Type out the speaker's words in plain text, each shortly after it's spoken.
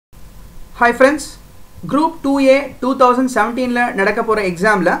Hi friends, Group 2A 2017 ல நடக்க போற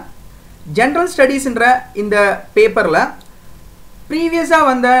எக்ஸாம்ல General Studies என்ற இந்த பேப்பர்ல ப்ரீவியஸா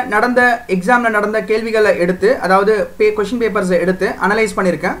நடந்த எக்ஸாம்ல நடந்த கேள்விகளை எடுத்து அதாவது क्वेश्चन பேப்பர்ஸ் எடுத்து அனலைஸ்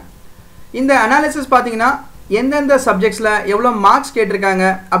பண்ணிருக்கேன். இந்த அனாலிசிஸ் பாத்தீங்கன்னா எந்தெந்த சப்ஜெக்ட்ஸ்ல எவ்வளவு மார்க்ஸ் கேட்டிருக்காங்க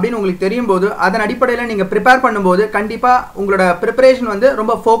அப்படினு உங்களுக்கு தெரியும்போது அதன் அடிப்படையில் நீங்க ப்ரிப்பேர் பண்ணும்போது கண்டிப்பா உங்களோட ப்ரிப்பரேஷன்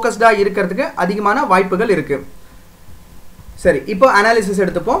ரொம்ப ஃபோக்கஸ்டா இருக்கிறதுக்கு அதிகமான வாய்ப்புகள் இருக்கு. சரி, இப்போ அனாலிசிஸ்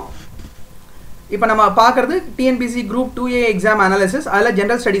எடுத்துப்போம். இப்போ நம்ம பார்க்கிறது TNPSC Group 2A exam analysis. அதில்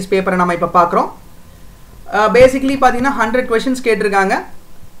ஜெனரல் ஸ்டடீஸ் பேப்பரை நம்ம இப்போ பார்க்குறோம். பேசிக்லி பார்த்தீங்கன்னா 100 கொஷின்ஸ் கேட்டிருக்காங்க.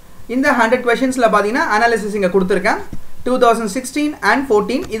 இந்த 100 கொஷின்ஸில் பார்த்தீங்கன்னா அனாலிசிஸ் இங்கே கொடுத்துருக்கேன். 2016 and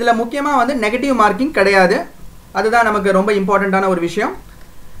 14 இதில் முக்கியமாக நெகட்டிவ் மார்க்கிங் கிடையாது. அதுதான் நமக்கு ரொம்ப இம்பார்ட்டண்ட்டான ஒரு விஷயம்.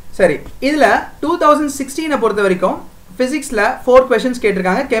 சரி, இதில் 2016 பொறுத்த வரைக்கும் ஃபிசிக்ஸில் 4 கொஷின்ஸ்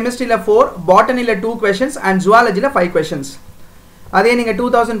கேட்டிருக்காங்க, கெமிஸ்ட்ரியில் 4, பாட்டனியில் 2 கொஷின்ஸ் அண்ட் ஜுவாலஜியில் 5 கொஷின்ஸ். அதே நீங்கள்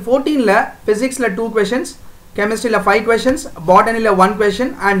 2014ல ஃபிசிக்ஸில் 2 questions, கெமிஸ்ட்ரியில் 5 questions, பாட்டனியில் 1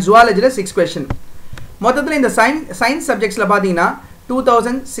 question and ஜுவாலஜியில் 6 question. மொத்தத்தில் இந்த சயின்ஸ் சப்ஜெக்ட்ஸில் பார்த்தீங்கன்னா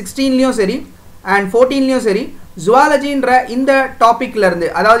 2016லையும் சரி அண்ட் 14லையும் சரி ஜுவாலஜின்ற இந்த டாப்பிக்லேருந்து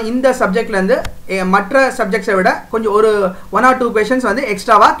அதாவது இந்த சப்ஜெக்ட்லேருந்து மற்ற சப்ஜெக்ட்ஸை விட கொஞ்சம் ஒரு 1 or 2 கொஷின்ஸ்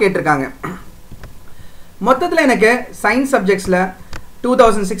எக்ஸ்ட்ராவாக கேட்டிருக்காங்க. மொத்தத்தில் எனக்கு சயின்ஸ் சப்ஜெக்ட்ஸில்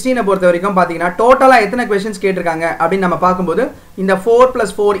 2016 பொறுத்த வரைக்கும் பார்த்தீங்கன்னா டோட்டலாக எத்தனை கொஷின்ஸ் கேட்டிருக்காங்க அப்படின்னு நம்ம பார்க்கும்போது இந்த 4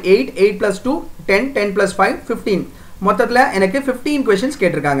 + 4 8, 8 + 2 10, 10 + 5 15, மொத்தத்தில் எனக்கு 15 கொஷின்ஸ்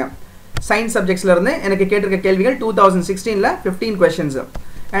கேட்டிருக்காங்க. சயின்ஸ் சப்ஜெக்ட்ஸ்லேருந்து எனக்கு கேட்டிருக்க கேள்விகள் 2016ல் 15 கொஷின்ஸ்.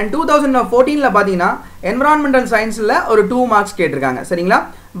 அண்ட் 2014ல் பார்த்தீங்கன்னா என்விரான்மெண்டல் சயின்ஸில் ஒரு 2 மார்க்ஸ் கேட்டிருக்காங்க. சரிங்களா?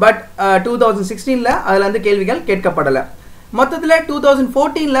 பட் 2016ல் அதில் கேள்விகள் கேட்கப்படலை. மொத்தத்தில்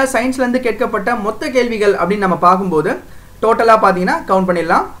 2014ல் சயின்ஸ்லேருந்து கேட்கப்பட்ட மொத்த கேள்விகள் அப்படின்னு நம்ம பார்க்கும்போது டோட்டலாக பார்த்தீங்கன்னா கவுண்ட்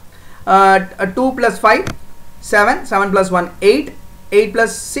பண்ணிடலாம். 2 + 5 7, 7 + 1 8, 8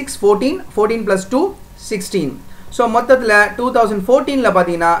 + 6 14, 14 + 2 16. ஸோ மொத்தத்தில் 2014ல்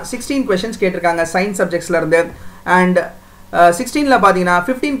பார்த்தீங்கன்னா 16 கொஷின்ஸ் கேட்டிருக்காங்க சயின்ஸ் சப்ஜெக்ட்ஸ்லேருந்து. அண்ட் 16ல் பார்த்தீங்கன்னா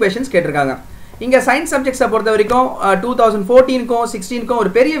 15 கொஷின்ஸ் கேட்டிருக்காங்க. இங்கே சயின்ஸ் சப்ஜெக்ட்ஸை பொறுத்த வரைக்கும் 2014க்கும் 16க்கும்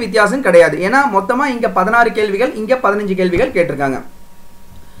ஒரு பெரிய வித்தியாசம் கிடையாது. ஏன்னா மொத்தமாக இங்கே 16 கேள்விகள், இங்கே 15 கேள்விகள் கேட்டிருக்காங்க.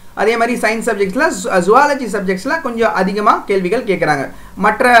 அதே மாதிரி சயின்ஸ் சப்ஜெக்ட்ஸில் ஜுவாலஜி சப்ஜெக்ட்ஸில் கொஞ்சம் அதிகமாக கேள்விகள் கேட்குறாங்க.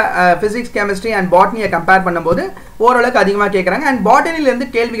 மற்ற ஃபிசிக்ஸ், கெமிஸ்ட்ரி அண்ட் பாட்னியை கம்பேர் பண்ணும்போது ஓரளவுக்கு அதிகமாக கேட்குறாங்க. அண்ட் பாட்டனிலேருந்து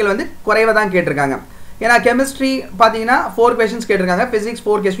கேள்விகள் குறைவாக தான் கேட்டிருக்காங்க. ஏன்னா கெமிஸ்ட்ரி பார்த்தீங்கன்னா 4 கொஷின்ஸ் கேட்டிருக்காங்க, ஃபிசிக்ஸ்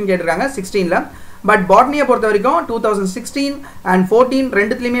 4 கொஷின் கேட்டிருக்காங்க 16ல். பட் பாட்னியை பொறுத்த வரைக்கும் 2016 and 14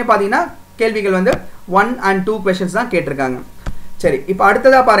 ரெண்டுத்துலேயுமே பார்த்தீங்கன்னா கேள்விகள் 1 and 2 கொஷின்ஸ் தான் கேட்டிருக்காங்க. சரி, இப்போ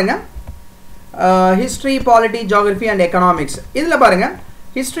அடுத்ததாக பாருங்கள் history, polity, geography and economics. இதில் பாருங்கள்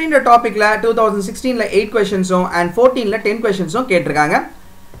ஹிஸ்ட்ரின்ற டாப்பிக்கில் 2016ல் 8 கொஷின்ஸும் அண்ட் 14ல் 10 கொஷின்ஸும் கேட்டிருக்காங்க.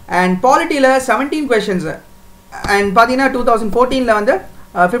 அண்ட் பாலிட்டியில் 17 கொஷின்ஸ் அண்ட் பார்த்தீங்கன்னா 2014ல்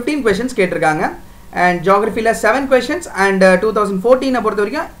 15 கொஷின்ஸ் கேட்டிருக்காங்க. அண்ட் ஜியோகிரஃபியில் 7 கொஷின்ஸ் அண்ட் 2014 பொறுத்த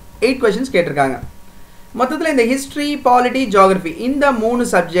வரைக்கும் 8 கொஷின்ஸ் கேட்டிருக்காங்க. மொத்தத்தில் இந்த ஹிஸ்ட்ரி, பாலிட்டி, ஜியோகிரஃபி இந்த 3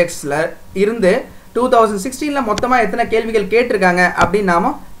 சப்ஜெக்ட்ஸில் இருந்து 2016ல் மொத்தமாக எத்தனை கேள்விகள் கேட்டிருக்காங்க அப்படின்னு நாம்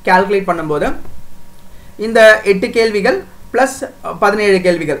கால்குலேட் பண்ணும்போது இந்த 8 கேள்விகள் ப்ளஸ் 17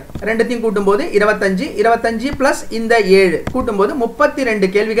 கேள்விகள் ரெண்டுத்தையும் கூட்டும்போது 25, 25 ப்ளஸ் இந்த 7 கூட்டும்போது 32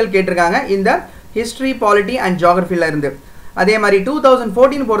 கேள்விகள் கேட்டிருக்காங்க இந்த ஹிஸ்ட்ரி, பாலிட்டி அண்ட் ஜியோகிரஃபியில் இருந்து. அதே மாதிரி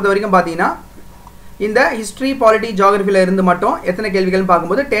 2014 பொறுத்த வரைக்கும் பார்த்தீங்கன்னா இந்த ஹிஸ்ட்ரி, பாலிட்டி, ஜியோகிரஃபியில் இருந்து மட்டும் எத்தனை கேள்விகள்னு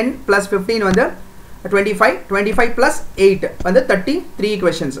பார்க்கும்போது 10 + 15 25, 25 + 8 33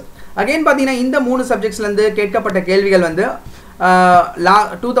 கொஷின்ஸ். அகைன் பார்த்தீங்கன்னா இந்த 3 சப்ஜெக்ட்ஸ்லேருந்து கேட்கப்பட்ட கேள்விகள்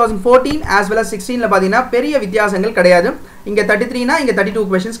 2014 as well as 16ல் பார்த்தீங்கன்னா பெரிய வித்தியாசங்கள் கிடையாது. இங்கே 33னா இங்கே 32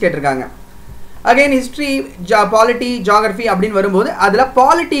 கொஷின்ஸ் கேட்டிருக்காங்க. அகைன் ஹிஸ்ட்ரி, பாலிட்டி, ஜியோகிரஃபி அப்படின்னு வரும்போது அதில்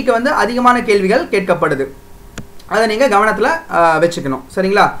பாலிட்டிக்கு அதிகமான கேள்விகள் கேட்கப்படுது. அதை நீங்கள் கவனத்தில் வச்சுக்கணும்.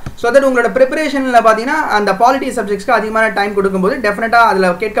 சரிங்களா? ஸோ தட் உங்களோட ப்ரிப்பரேஷனில் பார்த்தீங்கன்னா அந்த பாலிட்டி சப்ஜெக்ட்ஸ்க்கு அதிகமான டைம் கொடுக்கும்போது டெஃபினட்டாக அதில்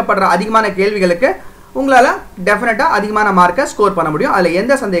கேட்கப்படுற அதிகமான கேள்விகளுக்கு உங்களால் டெஃபினட்டாக அதிகமான மார்க்கை ஸ்கோர் பண்ண முடியும். அதில்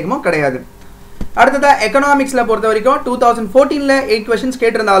எந்த சந்தேகமும் கிடையாது. அடுத்ததாக எக்கனாமிக்ஸில் பொறுத்த வரைக்கும் 2014ல் 8 கொஷின்ஸ்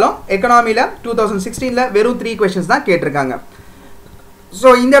கேட்டிருந்தாலும் எக்கனாமியில் 2016ல் வெறும் 3 கொஷின்ஸ் தான் கேட்டிருக்காங்க. ஸோ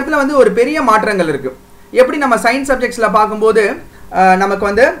இந்த இடத்துல ஒரு பெரிய மாற்றங்கள் இருக்குது. எப்படி நம்ம சயின்ஸ் சப்ஜெக்ட்ஸில் பார்க்கும்போது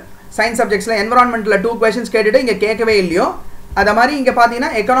நமக்கு சயின்ஸ் சப்ஜெக்ட்ஸில் என்விரான்மெண்ட்டில் 2 கொஷின்ஸ் கேட்டுட்டு இங்கே கேட்கவே இல்லையோ அதை மாதிரி இங்கே பார்த்தீங்கன்னா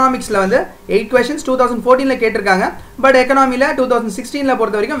எக்கனாமிக்ஸில் 8 கொஷின்ஸ் 2014ல் கேட்டிருக்காங்க. பட் எக்கனாமியில் 2016ல்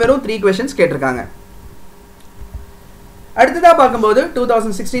பொறுத்த வரைக்கும் வெறும் 3 கொஷின்ஸ் கேட்டிருக்காங்க. அடுத்ததாக பார்க்கும்போது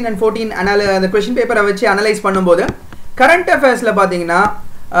 2016 and 14 அந்த கொஷின் பேப்பரை வச்சு அனலைஸ் பண்ணும்போது கரண்ட் அஃபேர்ஸில் பார்த்தீங்கன்னா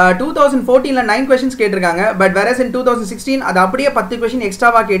 2014ல் 9 கொஷின்ஸ் கேட்டிருக்காங்க. பட் வேறஸ் இன் 2016 அது அப்படியே 10 கொஷின்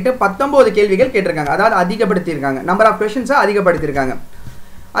எக்ஸ்ட்ராவாக கேட்டு 19 கேள்விகள் கேட்டிருக்காங்க. அதாவது அதிகப்படுத்தியிருக்காங்க, நம்பர் ஆஃப் கொஷின்ஸை அதிகப்படுத்தியிருக்காங்க.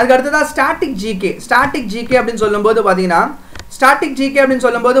 அதுக்கு அடுத்ததாக ஸ்டாட்டிக் ஜிகே அப்படின்னு சொல்லும்போது பார்த்தீங்கன்னா ஸ்டாட்டிக் ஜிகே அப்படின்னு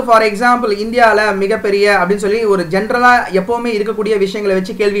சொல்லும்போது ஃபார் எக்ஸாம்பிள் இந்தியாவில் மிகப்பெரிய அப்படின்னு சொல்லி ஒரு ஜென்ரலாக எப்போவுமே இருக்கக்கூடிய விஷயங்களை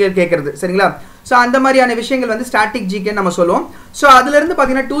வச்சு கேள்விகள் கேட்கறது சரிங்களா. ஸோ அந்த மாதிரியான விஷயங்கள் வந்து ஸ்டாட்டிக் ஜிகே நம்ம சொல்லுவோம். ஸோ அதுலேருந்து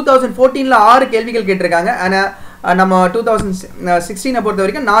பார்த்தீங்கன்னா 2014 6 கேள்விகள் கேட்டிருக்காங்க. ஆனால் நம்ம 2016 பொறுத்த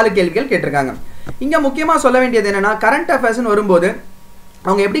வரைக்கும் 4 கேள்விகள் கேட்டிருக்காங்க. இங்கே முக்கியமாக சொல்ல வேண்டியது என்னென்னா கரண்ட் அஃபேர்ஸ்னு வரும்போது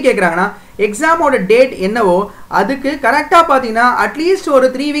அவங்க எப்படி கேட்குறாங்கன்னா எக்ஸாமோட டேட் என்னவோ அதுக்கு கரெக்டாக பார்த்தீங்கன்னா அட்லீஸ்ட் ஒரு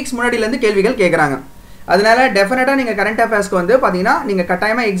 3 வீக்ஸ் முன்னாடியிலேருந்து கேள்விகள் கேட்குறாங்க. அதனால டெஃபினட்டாக நீங்கள் கரண்ட் அஃபேர்ஸ்க்கு வந்து பார்த்தீங்கன்னா நீங்கள்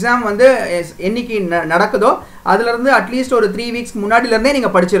கட்டாயமாக எக்ஸாம் வந்து என்னைக்கு நடக்குதோ அதுலேருந்து அட்லீஸ்ட் ஒரு 3 வீக்ஸ் முன்னாடியிலேருந்தே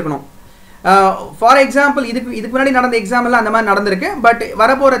நீங்கள் படிச்சிருக்கணும். ஃபார் எக்ஸாம்பிள் இதுக்கு முன்னாடி நடந்த எக்ஸாம் எல்லாம் அந்த மாதிரி நடந்திருக்கு. பட்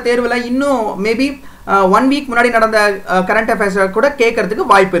வரப்போகிற தேர்வில் இன்னும் மேபி 1 வீக் முன்னாடி நடந்த கரண்ட் அஃபேர்ஸை கூட கேட்கறதுக்கு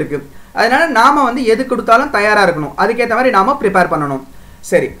வாய்ப்பு இருக்குது. அதனால நாம் வந்து எது கொடுத்தாலும் தயாராக இருக்கணும். அதுக்கேற்ற மாதிரி நாம் ப்ரிப்பேர் பண்ணணும்.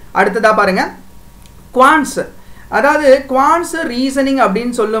 சரி, அடுத்ததாக பாருங்கள் குவான்ஸ். அதாவது குவான்ஸ் ரீசனிங்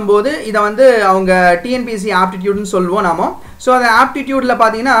அப்படின்னு சொல்லும்போது இதை வந்து அவங்க டிஎன்பிஎஸ்சி ஆப்டிடியூட்னு சொல்லுவோம் நாம. ஸோ அந்த ஆப்டிடியூடில்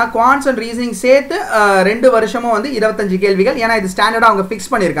பார்த்தீங்கன்னா குவான்ஸ் அண்ட் ரீசனிங் சேர்த்து 2 வருஷமும் வந்து 25 கேள்விகள். ஏன்னா இது ஸ்டாண்டர்டாக அவங்க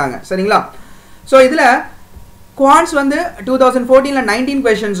ஃபிக்ஸ் பண்ணியிருக்காங்க சரிங்களா. ஸோ இதில் குவான்ஸ் வந்து 2014 19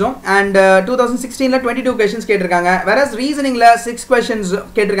 கொஷின்ஸும் அண்ட் 2016 22 கொஷின்ஸ் கேட்டிருக்காங்க. வேறஸ் ரீசனிங்கில் 6 கொஷின்ஸ்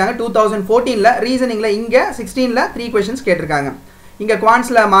கேட்டிருக்காங்க. 2014 ரீசனிங்கில் இங்கே 16 3 கொஷின்ஸ் கேட்டிருக்காங்க. இங்கே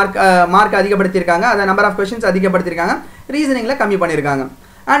குவான்ஸில் மார்க் அதிகப்படுத்தியிருக்காங்க. அதை நம்பர் ஆஃப் கொஷின்ஸ் அதிகப்படுத்தியிருக்காங்க. ரீசனிங்கில் கம்மி பண்ணியிருக்காங்க.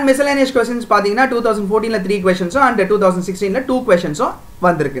 அண்ட் மிஸ்லேனியஸ் கொஷின்ஸ் பார்த்தீங்கன்னா 2014 3 கொஷின்ஸும் அண்ட் 2016 2 கொஷின்ஸும்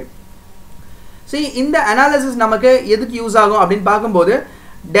வந்திருக்கு. சரி, இந்த அனாலிசிஸ் நமக்கு எதுக்கு யூஸ் ஆகும் அப்படின்னு பார்க்கும்போது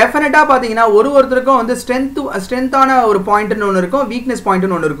டெஃபினட்டாக பார்த்தீங்கன்னா ஒருத்தருக்கும் வந்து ஸ்ட்ரென்த்தான ஒரு பாயிண்ட்னு ஒன்று இருக்கும், வீக்னஸ்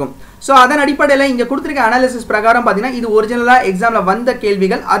பாயிண்ட்னு ஒன்று இருக்கும். ஸோ அதன் அடிப்படையில் இங்கே கொடுத்துருக்க அனாலிசிஸ் பிரகாரம் பார்த்தீங்கன்னா இது ஒரிஜினலாக எக்ஸாமில் வந்த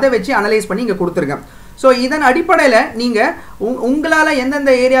கேள்விகள், அதை வச்சு அனலைஸ் பண்ணி இங்கே கொடுத்துருக்கேன். ஸோ இதன் அடிப்படையில் நீங்கள் உங்களால்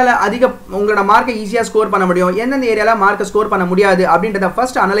எந்தெந்த ஏரியாவில் உங்களோட மார்க்கை ஈஸியாக ஸ்கோர் பண்ண முடியும், எந்தெந்த ஏரியாவில் மார்க்கை ஸ்கோர் பண்ண முடியாது அப்படின்றத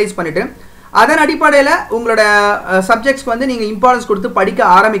ஃபர்ஸ்ட் அனலைஸ் பண்ணிவிட்டு அதன் அடிப்படையில் உங்களோட சப்ஜெக்ட்ஸ்க்கு வந்து நீங்கள் இம்பார்ட்டன்ஸ் கொடுத்து படிக்க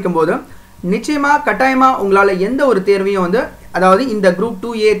ஆரம்பிக்கும் போது நிச்சயமாக கட்டாயமாக உங்களால் எந்த ஒரு தேர்வையும் வந்து அதாவது இந்த குரூப்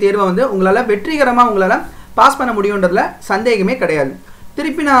 2A தேர்வை வந்து உங்களால் வெற்றிகரமாக உங்களால் பாஸ் பண்ண முடியுன்றதுல சந்தேகமே கிடையாது.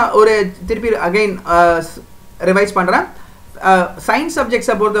 திருப்பி அகைன் ரிவைஸ் பண்ணுறேன். சயின்ஸ்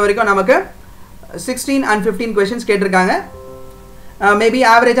சப்ஜெக்ட்ஸை பொறுத்த வரைக்கும் நமக்கு 16 and 15 கொஷின்ஸ் கேட்டிருக்காங்க. மேபி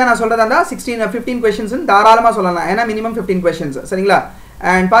ஆவரேஜாக நான் சொல்கிறதா இருந்தால் 15 கொஷின்ஸ்னு தாராளமாக சொல்லலாம். ஏன்னா மினிமம் 15 கொஷின்ஸ் சரிங்களா.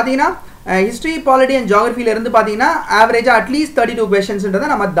 அண்ட் பார்த்தீங்கன்னா ஹிஸ்ட்ரி, பாலிட்டி அண்ட் ஜியாகிரஃபியிலேருந்து பார்த்தீங்கன்னா ஆவரேஜாக அட்லீஸ்ட் 32 கொஷின்ஸ்ன்றதை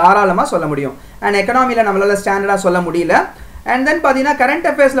நம்ம தாராளமாக சொல்ல முடியும். அண்ட் எக்கனாமியில் நம்மளால் ஸ்டாண்டர்டாக சொல்ல முடியல. அண்ட் தென் பார்த்தீங்கன்னா கரண்ட்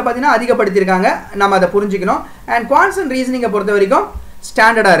அஃபேர்ஸில் பார்த்தீங்கன்னா அதிகப்படுத்தியிருக்காங்க, நம்ம அதை புரிஞ்சுக்கணும். அண்ட் குவான்ஸ் அண்ட் ரீசனிங்கை பொறுத்த வரைக்கும்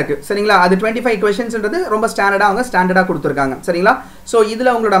ஸ்டாண்டர்டாக இருக்குது சரிங்களா. அது 25 கொஷின்ஸ்ன்றது ரொம்ப ஸ்டாண்டர்டாக அவங்க ஸ்டாண்டர்டாக கொடுத்துருக்காங்க சரிங்களா. ஸோ இதில்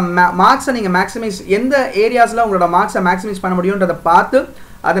உங்களோட மார்க்ஸை நீங்கள் மேக்ஸிமைஸ் எந்த ஏரியாஸில் உங்களோட மார்க்ஸை மேக்ஸிமைஸ் பண்ண முடியுன்றதை பார்த்து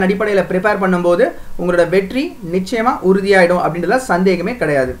அதன் அடிப்படையில் ப்ரிப்பேர் பண்ணும்போது உங்களோட வெற்றி நிச்சயமாக உறுதியாயிடும் அப்படின்றதுல சந்தேகமே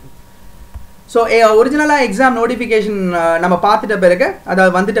கிடையாது. ஸோ ஒரிஜினலாக எக்ஸாம் நோட்டிஃபிகேஷன் நம்ம பார்த்துட்ட பிறகு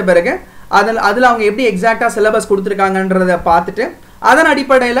அதாவது வந்துட்ட பிறகு அதில் அவங்க எப்படி எக்ஸாக்டாக சிலபஸ் கொடுத்துருக்காங்கன்றதை பார்த்துட்டு அதன்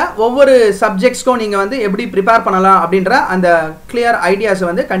அடிப்படையில் ஒவ்வொரு சப்ஜெக்ட்ஸ்க்கும் நீங்கள் வந்து எப்படி ப்ரிப்பேர் பண்ணலாம் அப்படின்ற அந்த கிளியர் ஐடியாஸை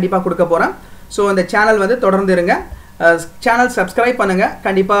வந்து கண்டிப்பாக கொடுக்க போகிறேன். ஸோ இந்த சேனல் வந்து தொடர்ந்து இருங்க, சேனல் சப்ஸ்கிரைப் பண்ணுங்கள்.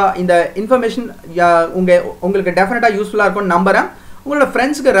 கண்டிப்பாக இந்த இன்ஃபர்மேஷன் உங்களுக்கு டெஃபினட்டாக யூஸ்ஃபுல்லாக இருக்கும்னு நம்புகிறேன். உங்களோட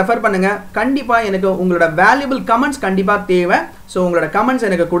ஃப்ரெண்ட்ஸுக்கு ரெஃபர் பண்ணுங்கள். கண்டிப்பாக எனக்கு உங்களோட வேல்யூபிள் கமெண்ட்ஸ் கண்டிப்பாக தேவை. ஸோ உங்களோட கமெண்ட்ஸ்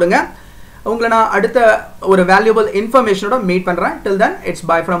எனக்கு கொடுங்க. உங்களை நான் அடுத்த ஒரு வேல்யூபிள் இன்ஃபர்மேஷனோட மீட் பண்ணுறேன். டில் then it's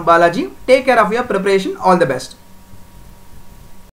by from Balaji. Take care of your preparation. All the best.